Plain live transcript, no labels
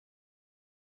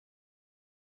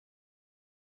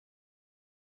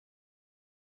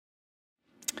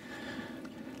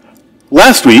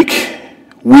Last week,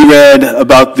 we read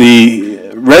about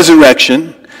the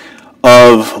resurrection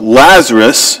of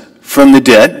Lazarus from the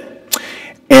dead,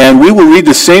 and we will read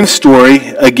the same story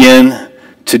again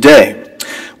today.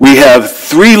 We have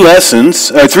three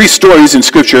stories in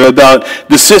Scripture about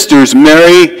the sisters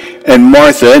Mary and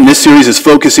Martha, and this series is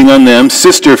focusing on them.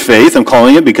 Sister faith, I'm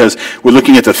calling it, because we're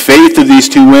looking at the faith of these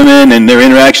two women and their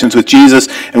interactions with Jesus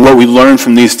and what we learn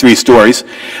from these three stories.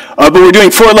 But we're doing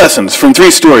 4 lessons from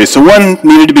 3 stories, so one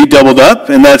needed to be doubled up,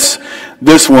 and that's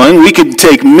this one. We could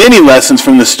take many lessons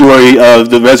from the story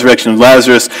of the resurrection of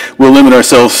Lazarus. We'll limit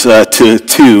ourselves to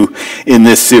 2 in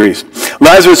this series.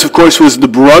 Lazarus, of course, was the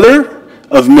brother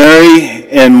of Mary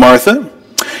and Martha.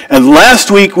 And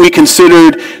last week we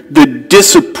considered the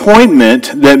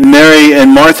disappointment that Mary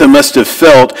and Martha must have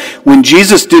felt when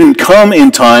Jesus didn't come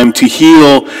in time to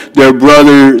heal their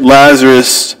brother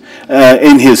Lazarus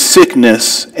in his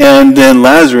sickness, and then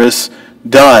Lazarus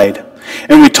died.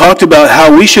 And we talked about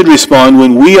how we should respond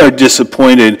when we are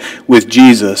disappointed with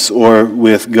Jesus or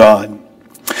with God.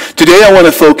 Today I want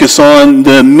to focus on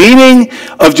the meaning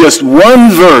of just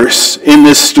one verse in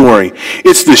this story.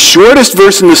 It's the shortest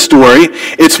verse in the story.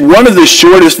 It's one of the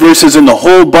shortest verses in the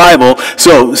whole Bible.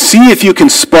 So see if you can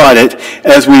spot it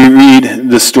as we read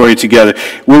the story together.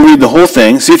 We'll read the whole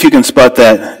thing. See if you can spot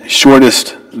that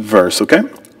shortest verse, okay?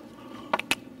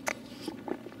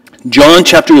 John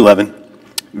chapter 11,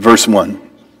 verse 1.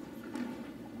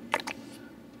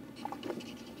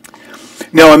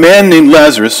 Now a man named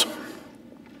Lazarus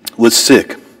was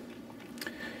sick.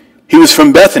 He was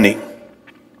from Bethany,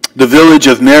 the village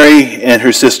of Mary and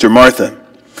her sister Martha.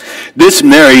 This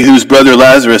Mary, whose brother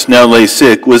Lazarus now lay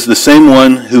sick, was the same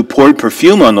one who poured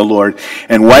perfume on the Lord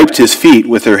and wiped his feet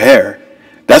with her hair.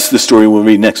 That's the story we'll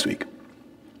read next week.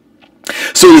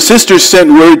 So the sisters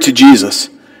sent word to Jesus,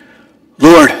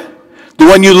 "Lord, the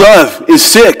one you love is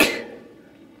sick."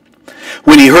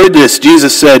 When he heard this,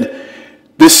 Jesus said,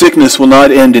 "This sickness will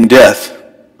not end in death.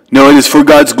 No, it is for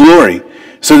God's glory,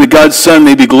 so that God's Son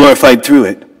may be glorified through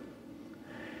it."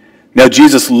 Now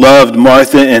Jesus loved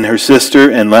Martha and her sister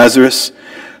and Lazarus.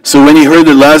 So when he heard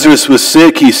that Lazarus was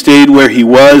sick, he stayed where he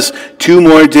was 2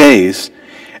 more days.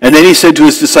 And then he said to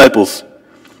his disciples,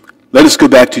 "Let us go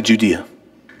back to Judea."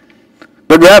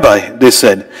 "But Rabbi," they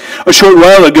said, "a short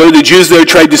while ago the Jews there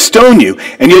tried to stone you,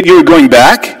 and yet you are going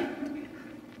back?"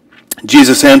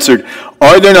 Jesus answered,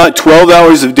 "Are there not 12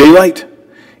 hours of daylight?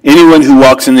 Anyone who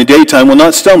walks in the daytime will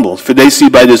not stumble, for they see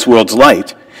by this world's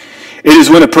light. It is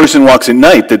when a person walks at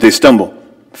night that they stumble,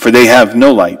 for they have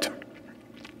no light."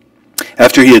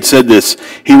 After he had said this,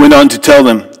 he went on to tell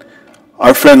them,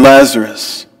 "Our friend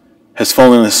Lazarus has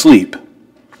fallen asleep,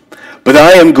 but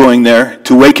I am going there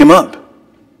to wake him up."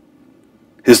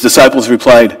 His disciples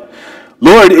replied,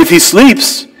 "Lord, if he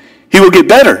sleeps, he will get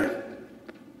better."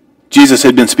 Jesus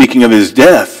had been speaking of his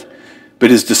death, but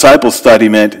his disciples thought he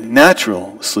meant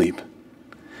natural sleep.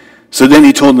 So then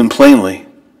he told them plainly,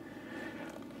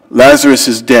 "Lazarus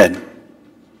is dead,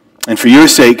 and for your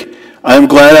sake I am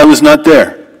glad I was not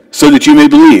there, so that you may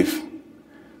believe.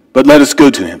 But let us go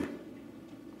to him."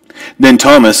 Then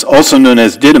Thomas, also known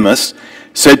as Didymus,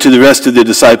 said to the rest of the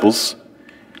disciples,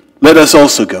 "Let us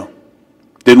also go,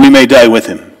 that we may die with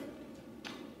him."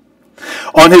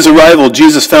 On his arrival,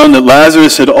 Jesus found that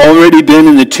Lazarus had already been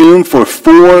in the tomb for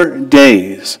 4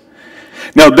 days.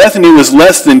 Now Bethany was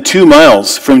less than 2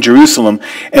 miles from Jerusalem,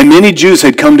 and many Jews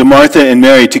had come to Martha and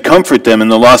Mary to comfort them in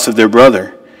the loss of their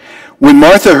brother. When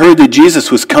Martha heard that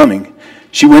Jesus was coming,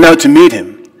 she went out to meet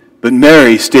him, but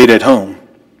Mary stayed at home.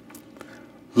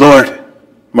 "Lord,"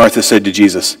 Martha said to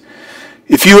Jesus,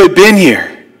 "if you had been here,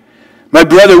 my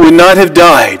brother would not have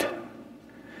died.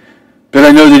 But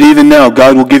I know that even now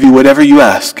God will give you whatever you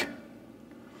ask."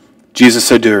 Jesus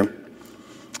said to her,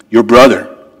 "Your brother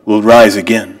will rise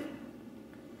again."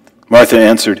 Martha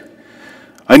answered,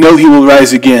 "I know he will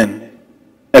rise again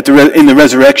in the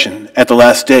resurrection at the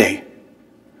last day."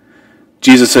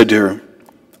 Jesus said to her,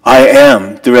 "I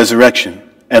am the resurrection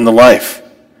and the life.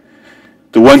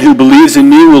 The one who believes in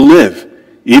me will live,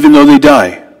 even though they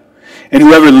die. And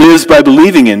whoever lives by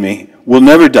believing in me will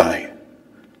never die.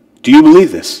 Do you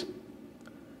believe this?"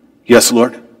 "Yes,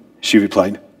 Lord," she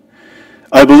replied.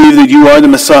 "I believe that you are the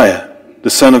Messiah, the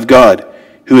Son of God,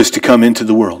 who is to come into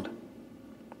the world."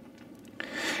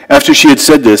 After she had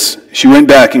said this, she went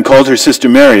back and called her sister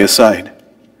Mary aside.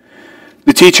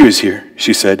 "The teacher is here,"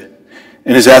 she said,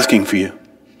 "and is asking for you."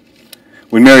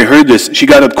 When Mary heard this, she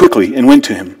got up quickly and went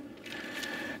to him.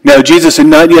 Now Jesus had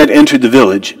not yet entered the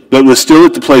village, but was still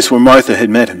at the place where Martha had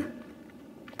met him.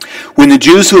 When the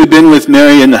Jews who had been with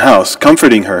Mary in the house,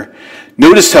 comforting her,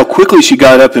 noticed how quickly she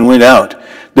got up and went out,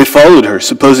 They followed her,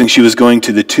 supposing she was going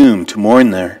to the tomb to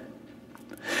mourn there.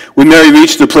 When Mary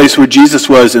reached the place where Jesus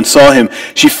was and saw him,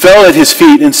 she fell at his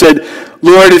feet and said,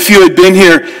 "Lord, if you had been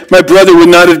here, my brother would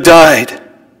not have died."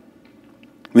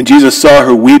 When Jesus saw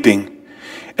her weeping,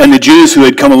 and the Jews who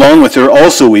had come along with her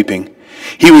also weeping,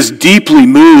 he was deeply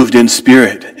moved in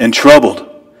spirit and troubled.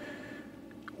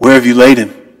 "Where have you laid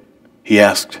him?" he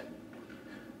asked.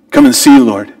 "Come and see,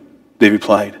 Lord," they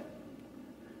replied.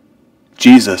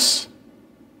 Jesus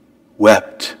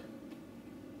wept.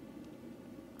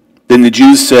 Then the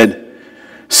Jews said,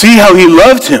 "See how he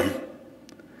loved him."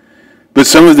 But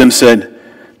some of them said,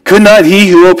 "Could not he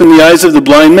who opened the eyes of the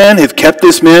blind man have kept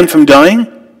this man from dying?"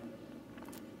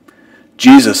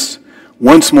 Jesus,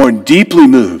 once more deeply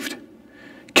moved,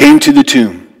 came to the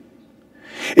tomb.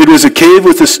 It was a cave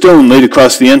with a stone laid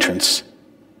across the entrance.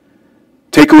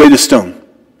 "Take away the stone,"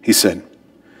 he said.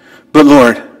 "But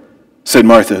Lord," said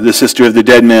Martha, the sister of the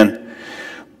dead man,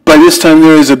 "by this time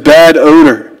there is a bad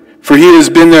odor, for he has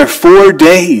been there 4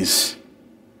 days."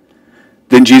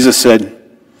 Then Jesus said,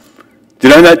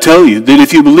 "Did I not tell you that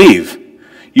if you believe,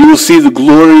 you will see the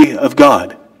glory of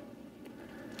God?"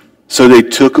 So they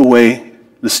took away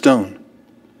the stone.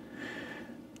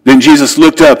 Then Jesus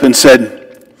looked up and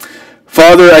said,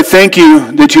 "Father, I thank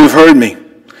you that you have heard me.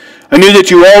 I knew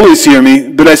that you always hear me,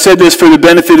 but I said this for the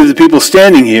benefit of the people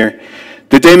standing here,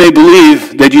 that they may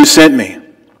believe that you sent me."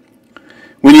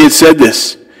 When he had said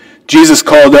this, Jesus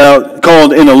called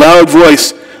in a loud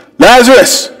voice,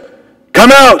 "Lazarus,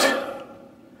 come out!"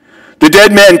 The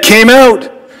dead man came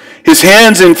out, his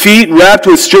hands and feet wrapped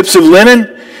with strips of linen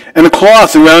and a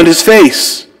cloth around his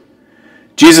face.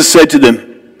 Jesus said to them,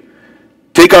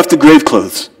 "Take off the grave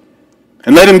clothes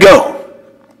and let him go."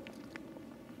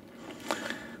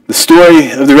 The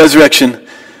story of the resurrection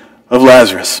of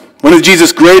Lazarus, one of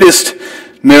Jesus' greatest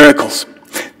miracles.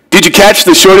 Did you catch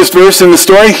the shortest verse in the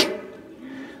story?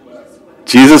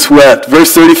 Jesus wept.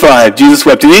 Verse 35, Jesus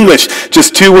wept. In English,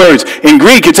 just 2 words. In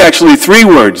Greek, it's actually 3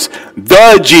 words.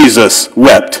 The Jesus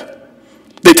wept.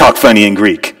 They talk funny in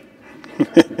Greek.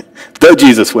 The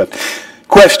Jesus wept.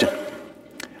 Question.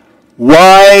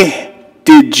 Why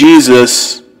did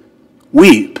Jesus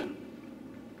weep?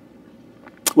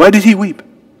 Why did he weep?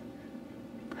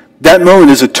 That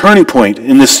moment is a turning point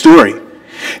in this story.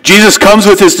 Jesus comes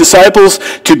with his disciples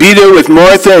to be there with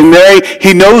Martha and Mary.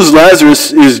 He knows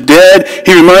Lazarus is dead.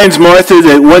 He reminds Martha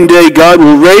that one day God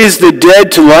will raise the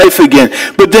dead to life again.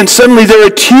 But then suddenly there are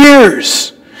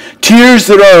tears. Tears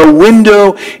that are a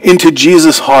window into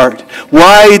Jesus' heart.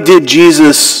 Why did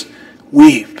Jesus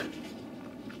weep?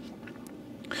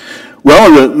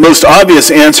 Well, the most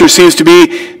obvious answer seems to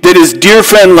be that his dear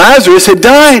friend Lazarus had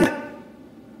died.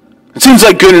 It seems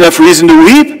like good enough reason to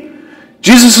weep.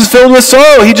 Jesus is filled with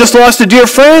sorrow. He just lost a dear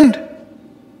friend.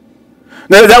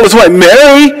 That was why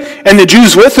Mary and the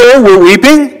Jews with her were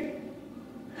weeping.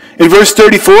 In verse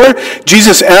 34,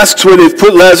 Jesus asks where they've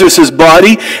put Lazarus'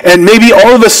 body, and maybe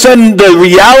all of a sudden the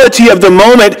reality of the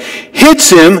moment hits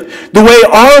him the way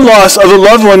our loss of a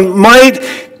loved one might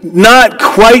not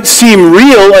quite seem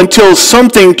real until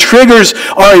something triggers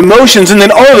our emotions, and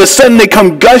then all of a sudden they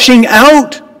come gushing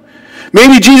out.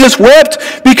 Maybe Jesus wept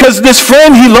because this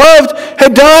friend he loved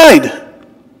had died.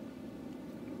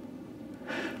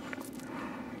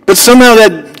 But somehow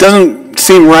that doesn't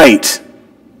seem right.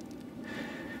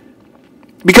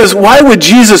 Because why would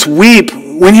Jesus weep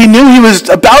when he knew he was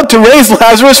about to raise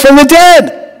Lazarus from the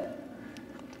dead?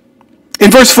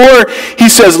 In verse 4, he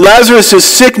says, Lazarus'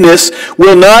 sickness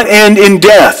will not end in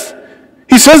death.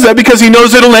 He says that because he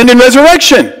knows it'll end in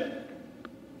resurrection.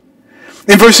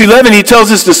 In verse 11, he tells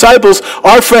his disciples,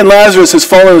 our friend Lazarus has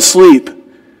fallen asleep,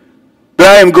 but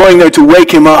I am going there to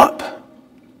wake him up.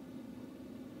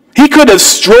 He could have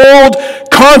strolled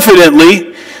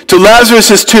confidently to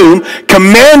Lazarus' tomb,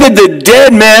 commanded the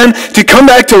dead man to come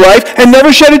back to life, and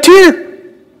never shed a tear.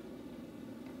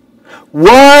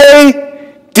 Why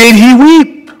did he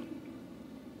weep?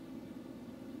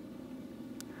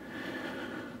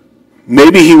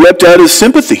 Maybe he wept out of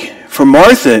sympathy for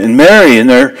Martha and Mary and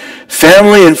their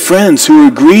family and friends who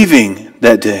were grieving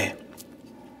that day.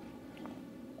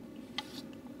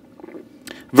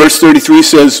 Verse 33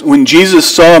 says, when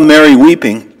Jesus saw Mary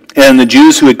weeping, and the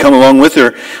Jews who had come along with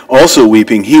her also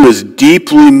weeping, he was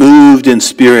deeply moved in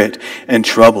spirit and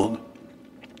troubled.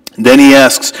 Then he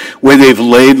asks where they've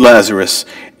laid Lazarus,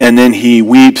 and then he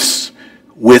weeps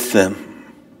with them.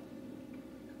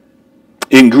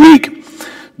 In Greek,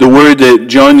 the word that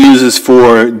John uses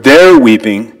for their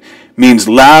weeping means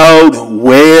loud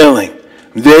wailing.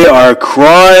 They are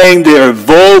crying, they are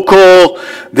vocal,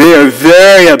 They are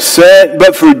very upset.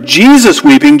 But for Jesus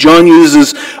weeping, John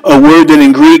uses a word that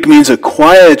in Greek means a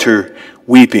quieter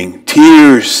weeping.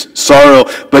 Tears, sorrow,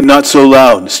 but not so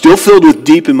loud. Still filled with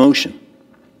deep emotion.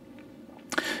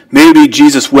 Maybe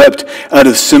Jesus wept out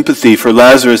of sympathy for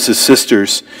Lazarus'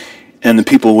 sisters and the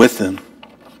people with them.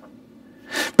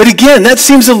 But again, that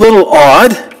seems a little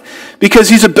odd because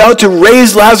he's about to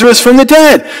raise Lazarus from the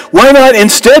dead. Why not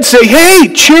instead say,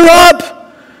 hey, cheer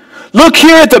up. Look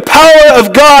here at the power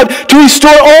of God to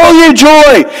restore all your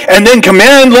joy. And then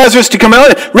command Lazarus to come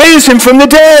out and raise him from the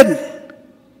dead.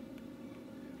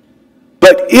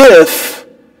 But if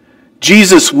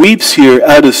Jesus weeps here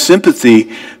out of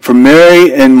sympathy for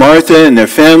Mary and Martha and their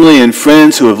family and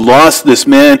friends who have lost this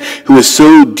man who is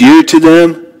so dear to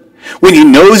them, when he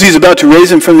knows he's about to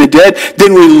raise him from the dead,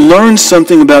 then we learn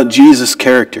something about Jesus'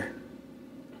 character.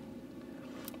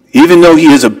 Even though he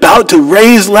is about to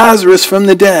raise Lazarus from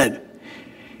the dead,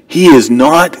 he is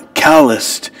not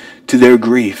calloused to their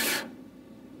grief.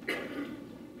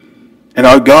 And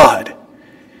our God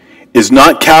is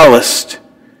not calloused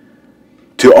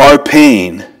to our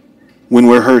pain when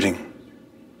we're hurting.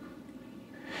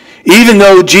 Even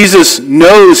though Jesus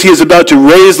knows he is about to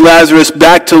raise Lazarus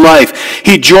back to life,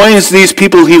 he joins these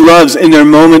people he loves in their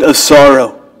moment of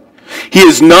sorrow. He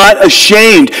is not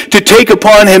ashamed to take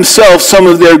upon himself some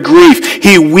of their grief.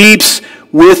 He weeps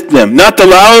with them. Not the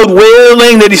loud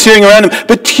wailing that he's hearing around him,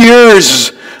 but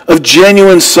tears of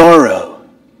genuine sorrow.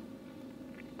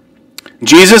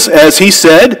 Jesus, as he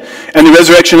said, and the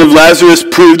resurrection of Lazarus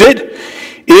proved it,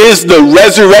 is the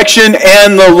resurrection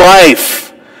and the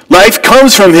life. Life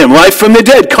comes from him. Life from the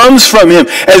dead comes from him.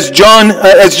 As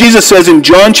Jesus says in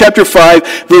John chapter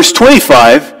 5, verse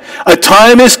 25, a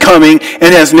time is coming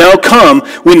and has now come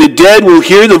when the dead will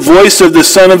hear the voice of the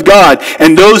Son of God,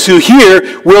 and those who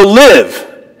hear will live.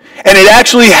 And it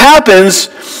actually happens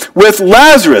with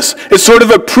Lazarus. It's sort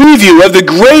of a preview of the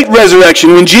great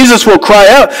resurrection when Jesus will cry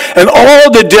out and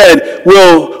all the dead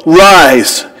will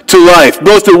rise to life,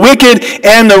 both the wicked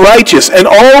and the righteous, and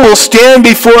all will stand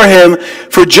before him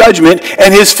for judgment,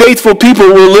 and his faithful people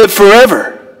will live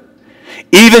forever.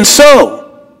 Even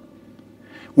so,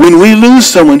 when we lose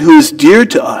someone who is dear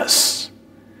to us,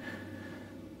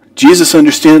 Jesus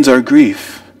understands our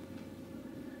grief,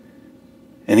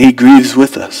 and he grieves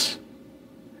with us.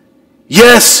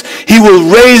 Yes, he will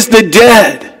raise the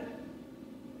dead,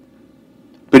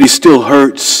 but he still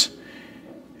hurts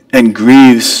and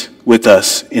grieves with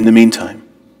us in the meantime.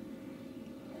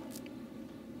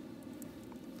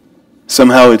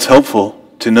 Somehow it's helpful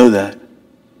to know that.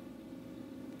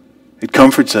 It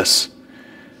comforts us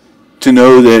to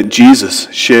know that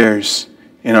Jesus shares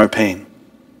in our pain.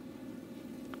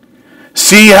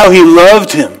 See how he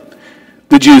loved him,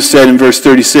 the Jews said in verse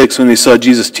 36 when they saw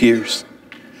Jesus' tears.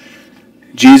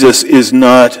 Jesus is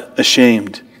not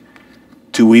ashamed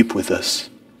to weep with us.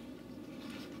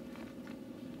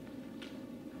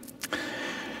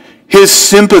 His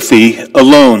sympathy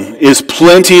alone is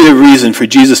plenty of reason for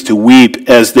Jesus to weep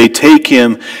as they take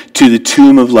him to the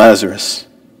tomb of Lazarus.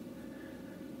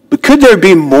 But could there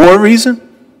be more reason?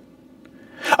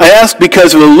 I ask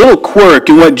because of a little quirk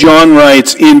in what John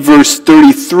writes in verse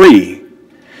 33.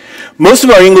 Most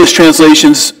of our English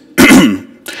translations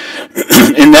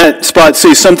in that spot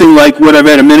say something like what I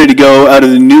read a minute ago out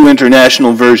of the New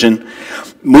International Version.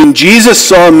 When Jesus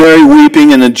saw Mary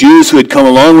weeping and the Jews who had come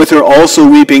along with her also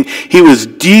weeping, he was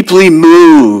deeply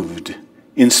moved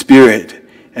in spirit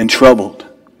and troubled.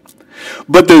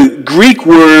 But the Greek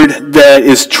word that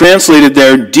is translated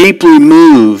there, deeply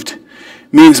moved,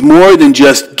 means more than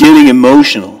just getting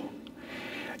emotional.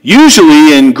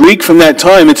 Usually in Greek from that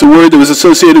time, it's a word that was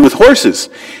associated with horses.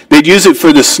 They'd use it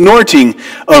for the snorting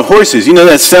of horses. You know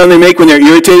that sound they make when they're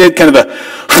irritated? Kind of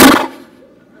a...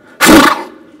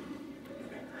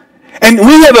 And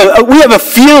we have a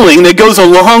feeling that goes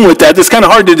along with that that's kind of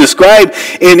hard to describe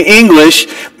in English.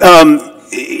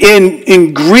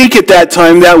 In Greek at that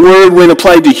time, that word, when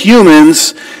applied to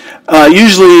humans,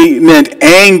 usually meant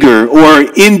anger or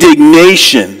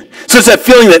indignation. So it's that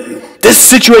feeling that this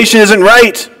situation isn't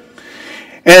right.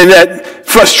 And that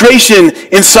frustration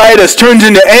inside us turns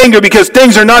into anger because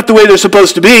things are not the way they're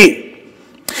supposed to be.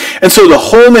 And so the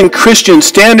Holman Christian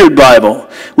Standard Bible,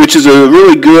 which is a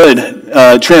really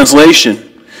good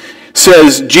translation,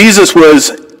 says Jesus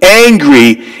was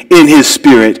angry in his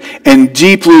spirit and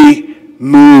deeply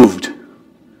moved.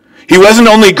 He wasn't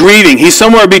only grieving. He's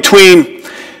somewhere between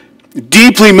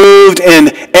deeply moved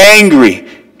and angry.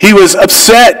 He was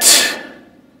upset.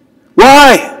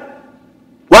 Why?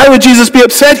 Why would Jesus be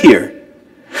upset here?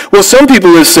 Well, some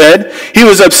people have said he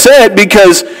was upset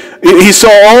because He saw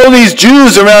all these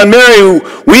Jews around Mary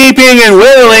weeping and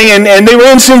wailing, and they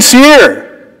were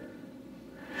insincere.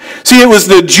 See, it was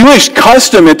the Jewish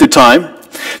custom at the time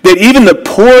that even the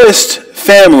poorest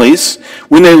families,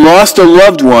 when they lost a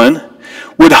loved one,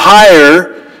 would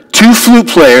hire 2 flute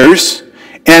players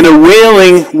and a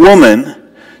wailing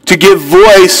woman to give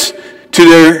voice to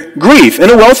their grief.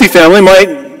 And a wealthy family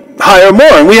might hire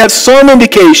more. And we have some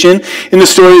indication in the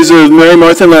stories of Mary,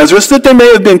 Martha, and Lazarus that there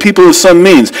may have been people of some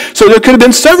means. So there could have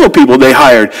been several people they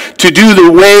hired to do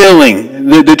the wailing,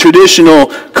 the traditional,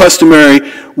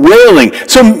 customary wailing.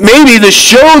 So maybe the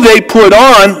show they put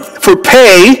on for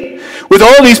pay, with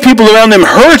all these people around them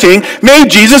hurting, made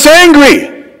Jesus angry.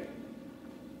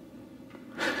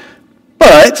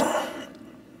 But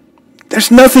there's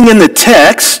nothing in the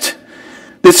text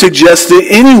that suggests that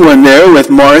anyone there with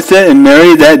Martha and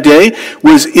Mary that day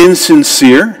was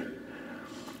insincere.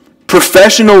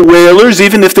 Professional wailers,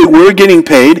 even if they were getting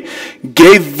paid,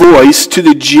 gave voice to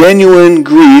the genuine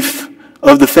grief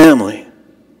of the family.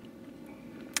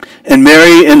 And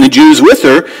Mary and the Jews with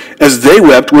her, as they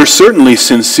wept, were certainly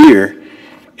sincere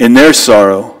in their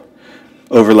sorrow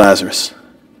over Lazarus.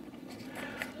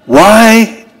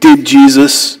 Why did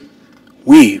Jesus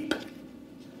weep?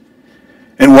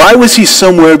 And why was he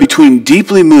somewhere between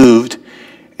deeply moved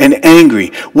and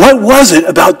angry? What was it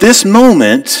about this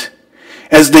moment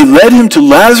as they led him to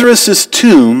Lazarus'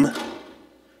 tomb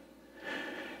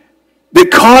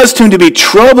that caused him to be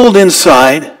troubled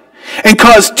inside and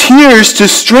caused tears to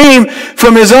stream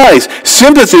from his eyes?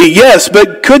 Sympathy, yes,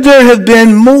 but could there have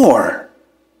been more?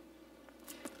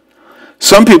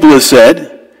 Some people have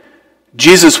said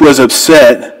Jesus was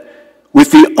upset with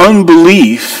the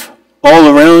unbelief all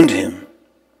around him.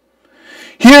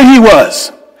 Here he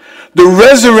was, the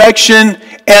resurrection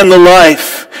and the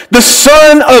life, the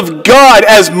Son of God,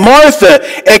 as Martha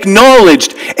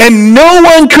acknowledged. And no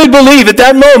one could believe at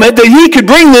that moment that he could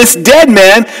bring this dead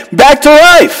man back to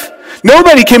life.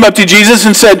 Nobody came up to Jesus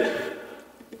and said,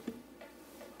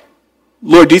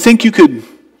 Lord, do you think you could,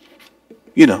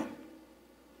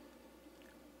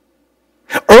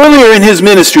 Earlier in his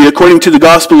ministry, according to the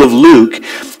Gospel of Luke,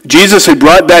 Jesus had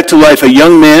brought back to life a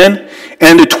young man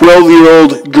and a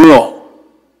 12-year-old girl.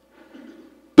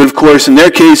 But of course, in their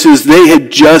cases, they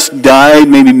had just died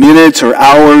maybe minutes or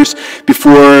hours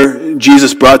before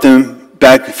Jesus brought them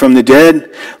back from the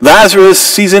dead.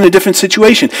 Lazarus, he's in a different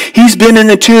situation. He's been in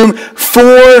the tomb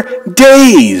 4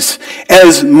 days.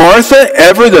 As Martha,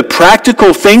 ever the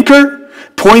practical thinker,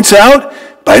 points out,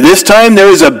 by this time there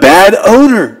is a bad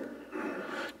odor.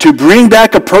 To bring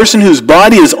back a person whose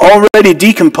body is already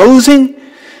decomposing,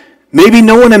 maybe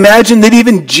no one imagined that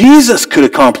even Jesus could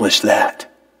accomplish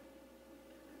that.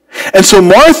 And so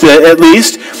Martha, at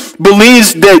least,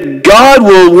 believes that God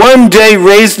will one day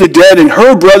raise the dead and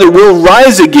her brother will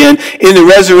rise again in the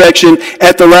resurrection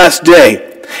at the last day.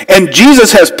 And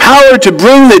Jesus has power to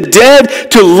bring the dead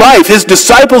to life. His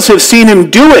disciples have seen him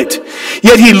do it.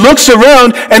 Yet he looks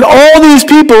around and all these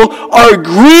people are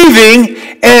grieving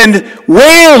and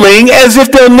wailing as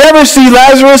if they'll never see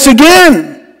Lazarus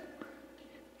again.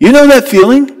 You know that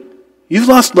feeling? You've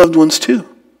lost loved ones too.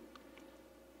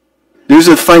 There's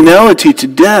a finality to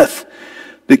death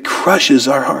that crushes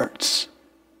our hearts.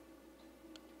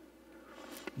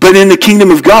 But in the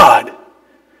kingdom of God,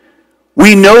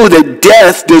 we know that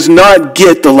death does not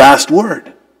get the last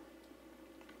word.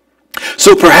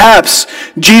 So perhaps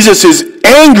Jesus is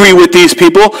angry with these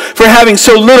people for having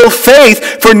so little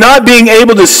faith, for not being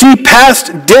able to see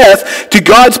past death to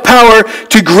God's power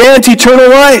to grant eternal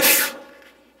life.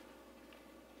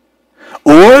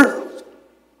 Or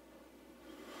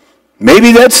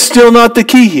maybe that's still not the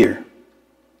key here.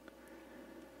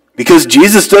 Because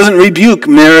Jesus doesn't rebuke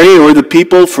Mary or the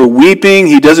people for weeping.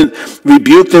 He doesn't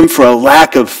rebuke them for a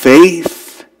lack of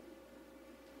faith.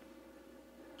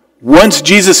 Once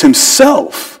Jesus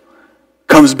himself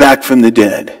comes back from the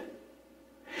dead,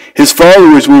 his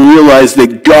followers will realize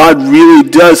that God really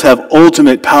does have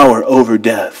ultimate power over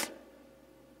death.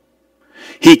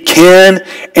 He can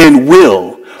and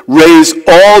will raise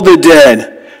all the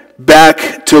dead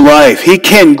back to life. He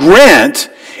can grant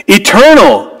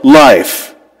eternal life.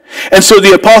 And so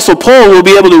the Apostle Paul will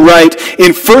be able to write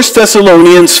in 1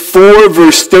 Thessalonians 4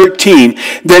 verse 13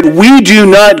 that we do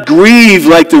not grieve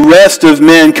like the rest of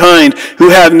mankind who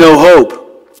have no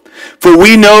hope. For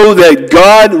we know that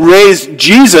God raised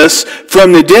Jesus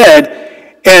from the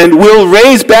dead and will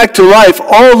raise back to life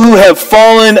all who have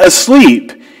fallen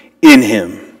asleep in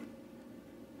him.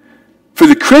 For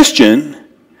the Christian,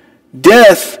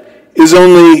 death is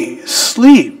only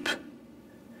sleep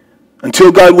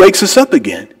until God wakes us up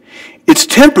again. It's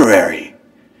temporary.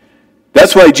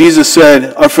 That's why Jesus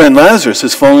said, our friend Lazarus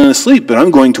has fallen asleep, but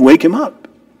I'm going to wake him up.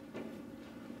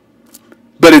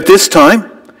 But at this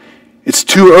time, it's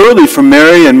too early for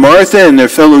Mary and Martha and their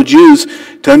fellow Jews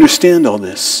to understand all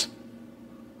this.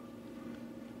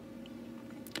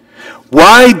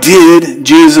 Why did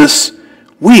Jesus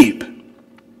weep?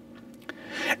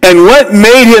 And what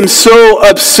made him so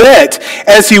upset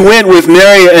as he went with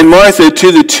Mary and Martha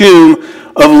to the tomb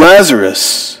of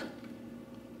Lazarus?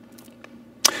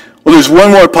 Well, there's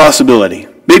one more possibility.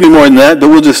 Maybe more than that, but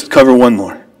we'll just cover one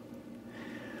more.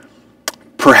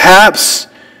 Perhaps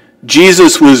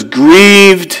Jesus was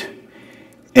grieved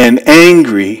and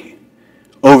angry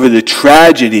over the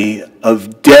tragedy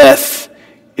of death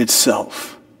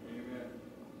itself.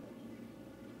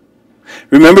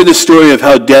 Remember the story of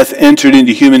how death entered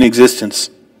into human existence.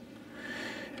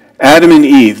 Adam and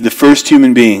Eve, the first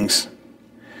human beings,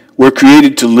 were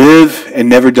created to live and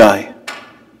never die.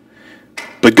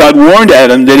 But God warned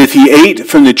Adam that if he ate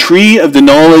from the tree of the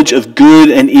knowledge of good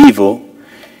and evil,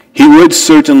 he would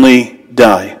certainly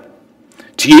die.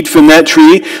 To eat from that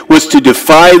tree was to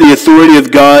defy the authority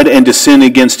of God and to sin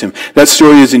against him. That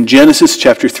story is in Genesis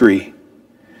chapter 3.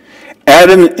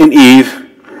 Adam and Eve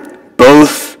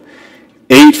both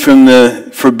ate from the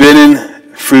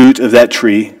forbidden fruit of that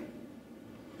tree,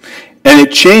 and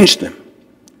it changed them.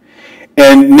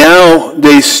 And now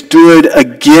they stood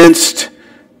against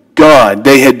God.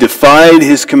 They had defied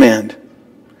his command.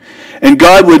 And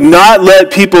God would not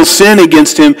let people sin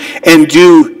against him and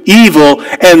do evil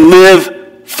and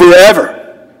live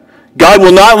forever. God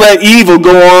will not let evil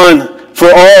go on for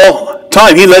all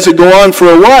time. He lets it go on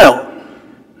for a while.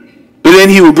 But then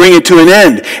he will bring it to an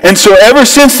end. And so ever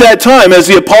since that time, as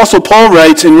the Apostle Paul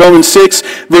writes in Romans 6,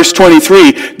 verse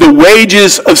 23, the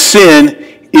wages of sin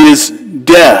is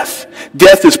death.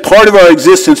 Death is part of our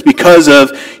existence because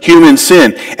of human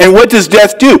sin. And what does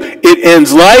death do? It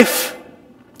ends life.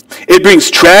 It brings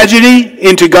tragedy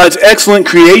into God's excellent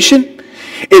creation.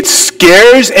 It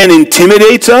scares and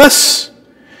intimidates us.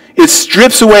 It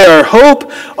strips away our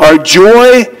hope, our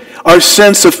joy, our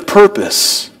sense of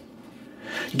purpose.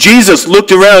 Jesus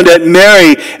looked around at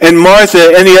Mary and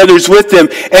Martha and the others with them,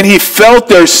 and he felt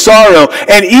their sorrow.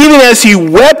 And even as he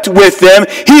wept with them,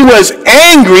 he was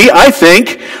angry, I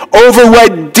think, over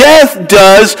what death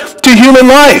does to human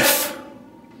life.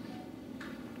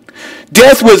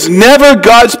 Death was never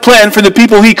God's plan for the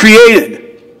people he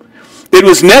created. It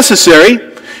was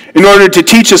necessary in order to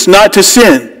teach us not to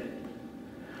sin.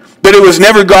 But it was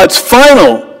never God's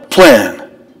final plan.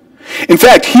 In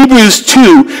fact, Hebrews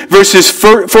 2, verses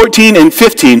 14 and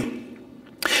 15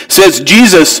 says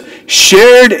Jesus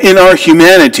shared in our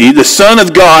humanity. The Son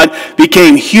of God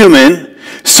became human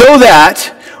so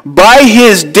that by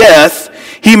his death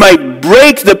he might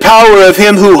break the power of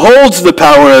him who holds the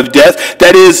power of death,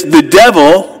 that is, the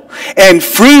devil, and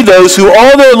free those who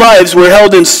all their lives were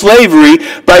held in slavery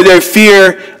by their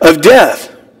fear of death.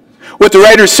 What the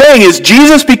writer's saying is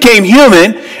Jesus became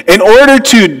human in order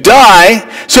to die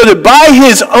so that by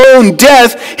his own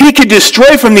death he could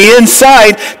destroy from the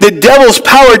inside the devil's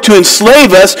power to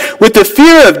enslave us with the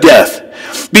fear of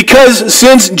death. Because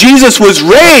since Jesus was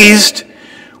raised,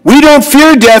 we don't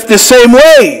fear death the same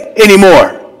way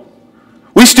anymore.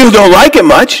 We still don't like it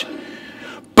much,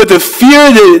 but the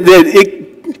fear that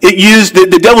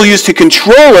the devil used to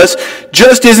control us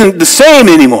just isn't the same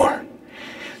anymore.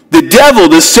 The devil,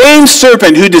 the same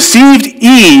serpent who deceived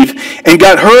Eve and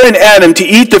got her and Adam to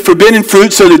eat the forbidden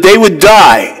fruit so that they would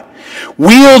die,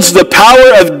 wields the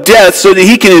power of death so that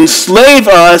he can enslave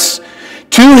us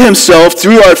to himself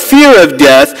through our fear of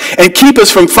death and keep us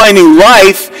from finding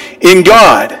life in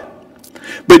God.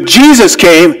 But Jesus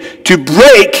came to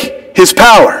break his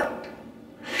power.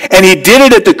 And he did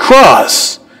it at the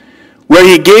cross, where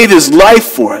he gave his life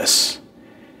for us,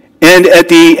 and at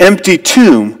the empty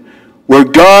tomb, where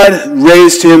God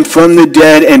raised him from the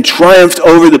dead and triumphed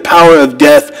over the power of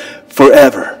death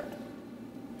forever.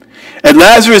 At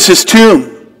Lazarus'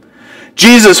 tomb,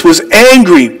 Jesus was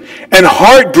angry and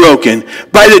heartbroken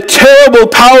by the terrible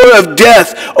power of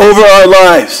death over our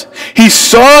lives. He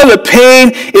saw the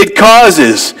pain it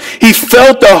causes. He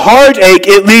felt the heartache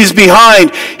it leaves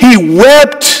behind. He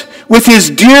wept with his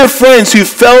dear friends who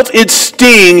felt its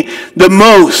sting the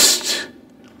most.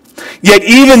 Yet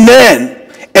even then,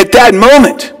 at that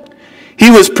moment, he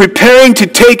was preparing to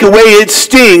take away its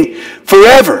sting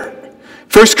forever.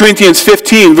 1 Corinthians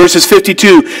 15, verses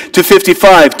 52 to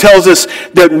 55 tells us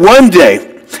that one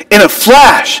day, in a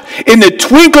flash, in the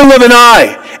twinkling of an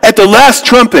eye, at the last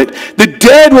trumpet, the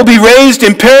dead will be raised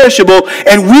imperishable,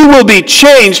 and we will be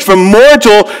changed from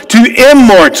mortal to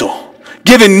immortal,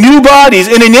 given new bodies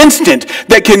in an instant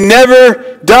that can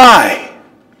never die.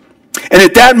 And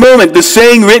at that moment, the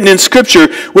saying written in Scripture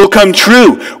will come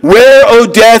true. Where, O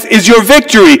death, is your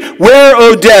victory? Where,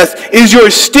 O death, is your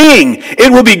sting? It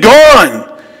will be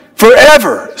gone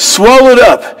forever, swallowed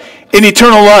up in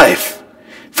eternal life.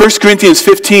 1 Corinthians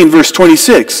 15, verse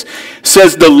 26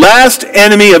 says, the last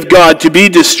enemy of God to be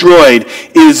destroyed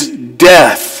is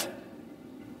death.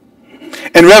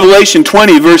 And Revelation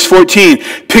 20, verse 14,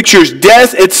 pictures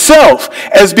death itself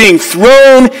as being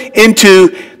thrown into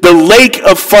the lake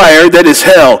of fire that is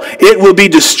hell. It will be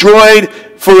destroyed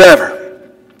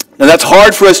forever. Now that's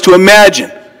hard for us to imagine,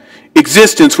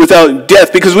 existence without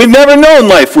death, because we've never known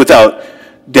life without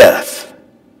death.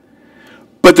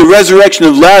 But the resurrection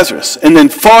of Lazarus, and then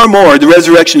far more, the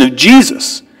resurrection of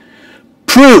Jesus,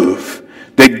 prove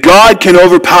that God can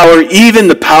overpower even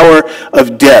the power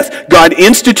of death. God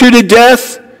instituted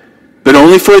death, but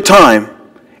only for a time,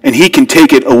 and he can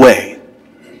take it away.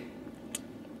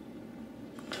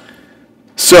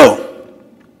 So,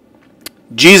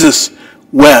 Jesus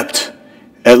wept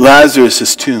at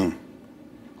Lazarus' tomb.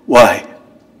 Why?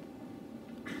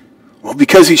 Well,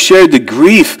 because he shared the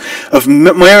grief of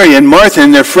Mary and Martha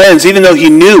and their friends, even though he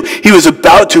knew he was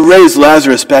about to raise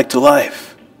Lazarus back to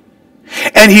life.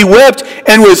 And he wept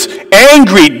and was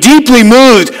angry, deeply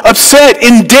moved, upset,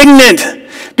 indignant,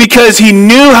 because he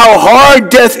knew how hard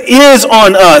death is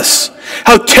on us,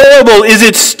 how terrible is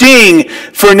its sting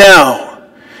for now,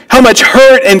 how much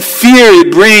hurt and fear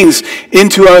it brings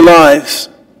into our lives.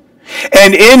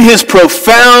 And in his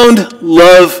profound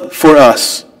love for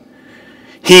us,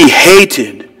 he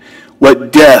hated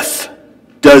what death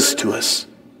does to us.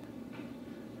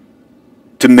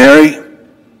 To Mary,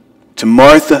 to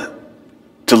Martha,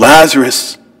 to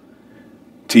Lazarus,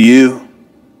 to you,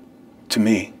 to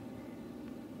me.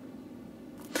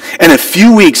 And a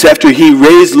few weeks after he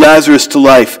raised Lazarus to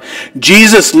life,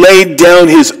 Jesus laid down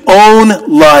his own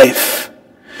life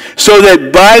so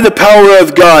that by the power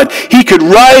of God, he could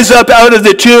rise up out of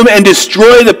the tomb and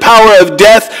destroy the power of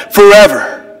death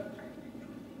forever.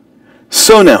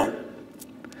 So now,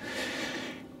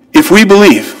 if we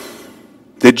believe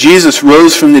that Jesus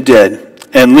rose from the dead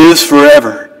and lives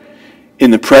forever in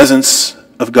the presence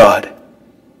of God,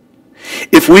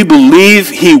 if we believe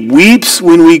he weeps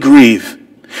when we grieve,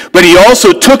 but he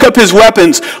also took up his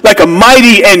weapons like a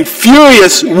mighty and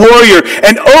furious warrior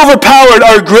and overpowered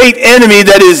our great enemy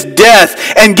that is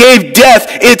death and gave death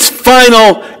its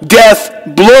final death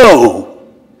blow,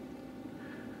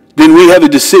 then we have a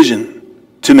decision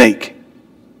to make.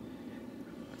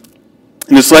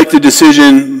 And it's like the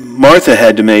decision Martha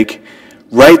had to make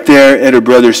right there at her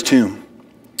brother's tomb.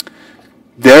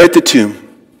 There at the tomb,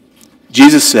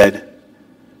 Jesus said,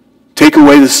 "Take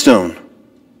away the stone."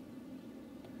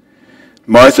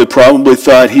 Martha probably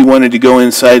thought he wanted to go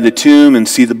inside the tomb and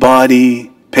see the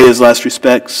body, pay his last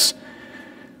respects.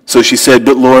 So she said,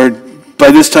 "But Lord,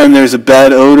 by this time there's a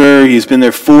bad odor. He's been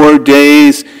there 4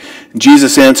 days." And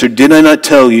Jesus answered, "Did I not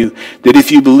tell you that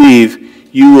if you believe,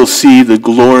 you will see the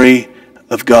glory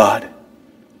of God?"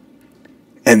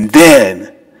 And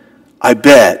then, I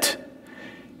bet,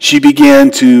 she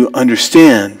began to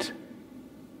understand.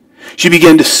 She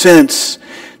began to sense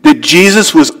that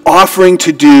Jesus was offering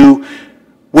to do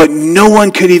what no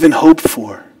one could even hope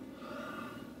for.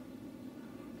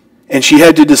 And she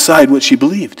had to decide what she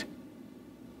believed.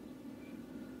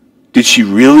 Did she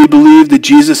really believe that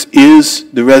Jesus is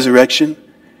the resurrection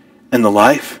and the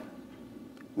life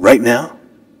right now?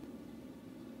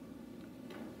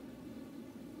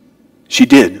 She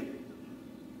did.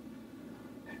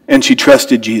 And she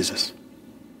trusted Jesus.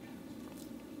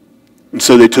 And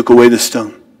so they took away the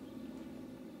stone.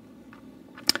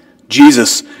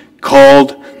 Jesus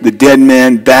called the dead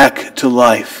man back to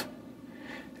life.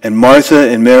 And Martha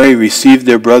and Mary received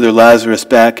their brother Lazarus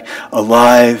back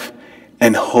alive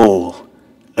and whole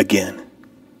again.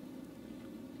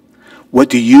 What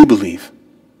do you believe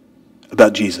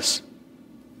about Jesus?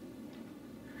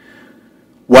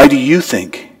 Why do you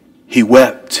think he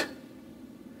wept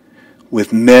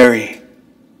with Mary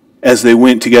as they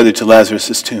went together to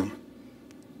Lazarus' tomb?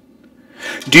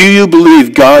 Do you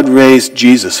believe God raised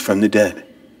Jesus from the dead?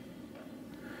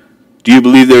 Do you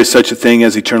believe there is such a thing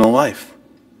as eternal life?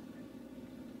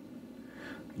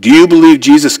 Do you believe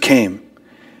Jesus came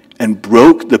and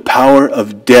broke the power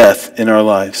of death in our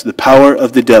lives, the power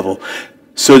of the devil,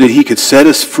 so that he could set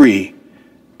us free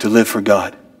to live for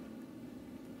God?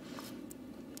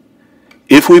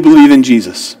 If we believe in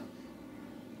Jesus,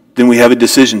 then we have a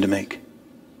decision to make.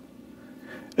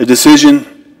 A decision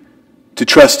to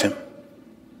trust him,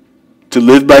 to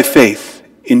live by faith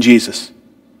in Jesus,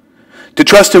 to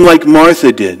trust him like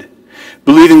Martha did,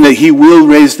 believing that he will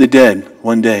raise the dead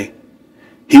one day.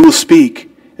 He will speak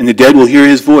and the dead will hear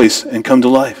his voice and come to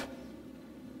life.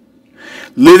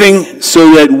 Living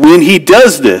so that when he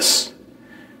does this,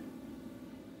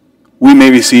 we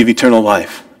may receive eternal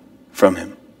life from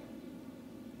him.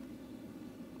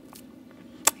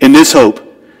 In this hope,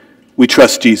 we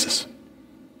trust Jesus.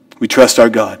 We trust our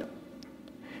God.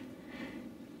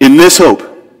 In this hope,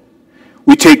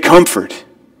 we take comfort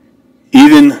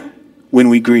even when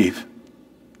we grieve.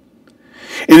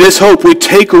 In this hope, we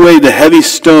take away the heavy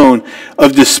stone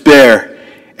of despair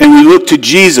and we look to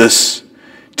Jesus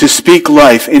to speak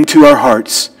life into our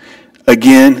hearts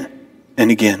again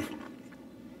and again.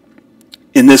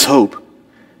 In this hope,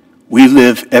 we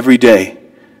live every day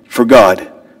for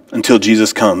God until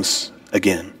Jesus comes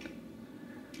again.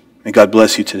 May God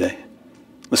bless you today.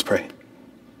 Let's pray.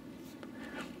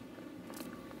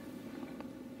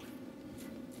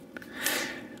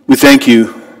 We thank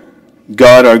you,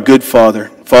 God, our good Father,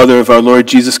 Father of our Lord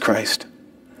Jesus Christ,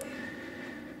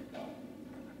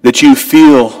 that you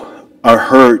feel our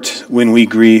hurt when we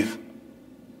grieve,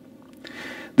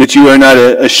 that you are not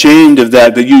ashamed of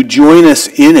that, but you join us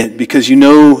in it because you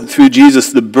know through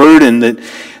Jesus the burden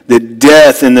that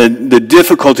death and the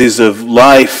difficulties of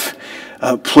life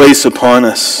place upon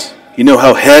us. You know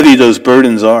how heavy those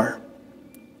burdens are.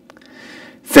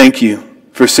 Thank you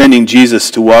for sending Jesus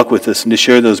to walk with us and to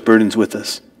share those burdens with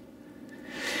us.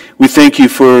 We thank you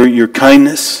for your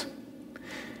kindness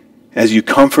as you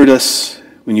comfort us,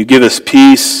 when you give us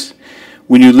peace,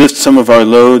 when you lift some of our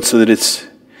load so that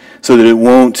it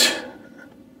won't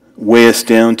weigh us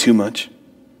down too much.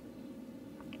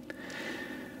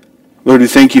 Lord, we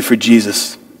thank you for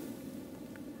Jesus,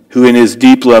 who in his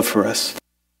deep love for us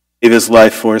gave his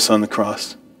life for us on the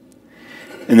cross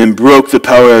and then broke the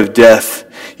power of death.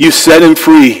 You set him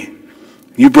free.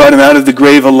 You brought him out of the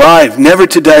grave alive, never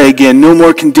to die again. No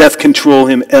more can death control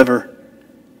him ever.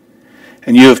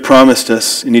 And you have promised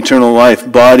us in eternal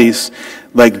life bodies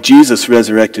like Jesus'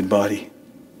 resurrected body.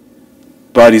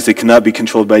 Bodies that cannot be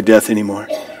controlled by death anymore.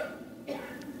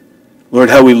 Lord,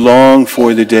 how we long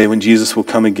for the day when Jesus will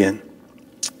come again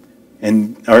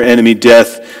and our enemy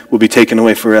death will be taken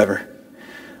away forever.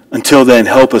 Until then,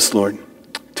 help us, Lord,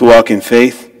 to walk in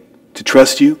faith, to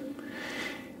trust you,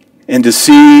 and to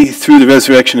see through the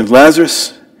resurrection of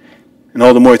Lazarus, and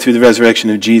all the more through the resurrection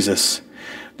of Jesus,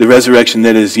 the resurrection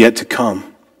that is yet to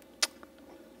come,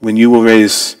 when you will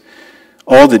raise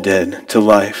all the dead to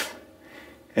life,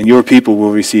 and your people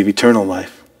will receive eternal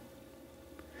life.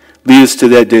 Lead us to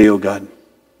that day, O God.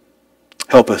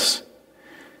 Help us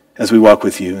as we walk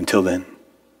with you until then.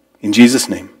 In Jesus'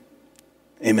 name,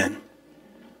 amen.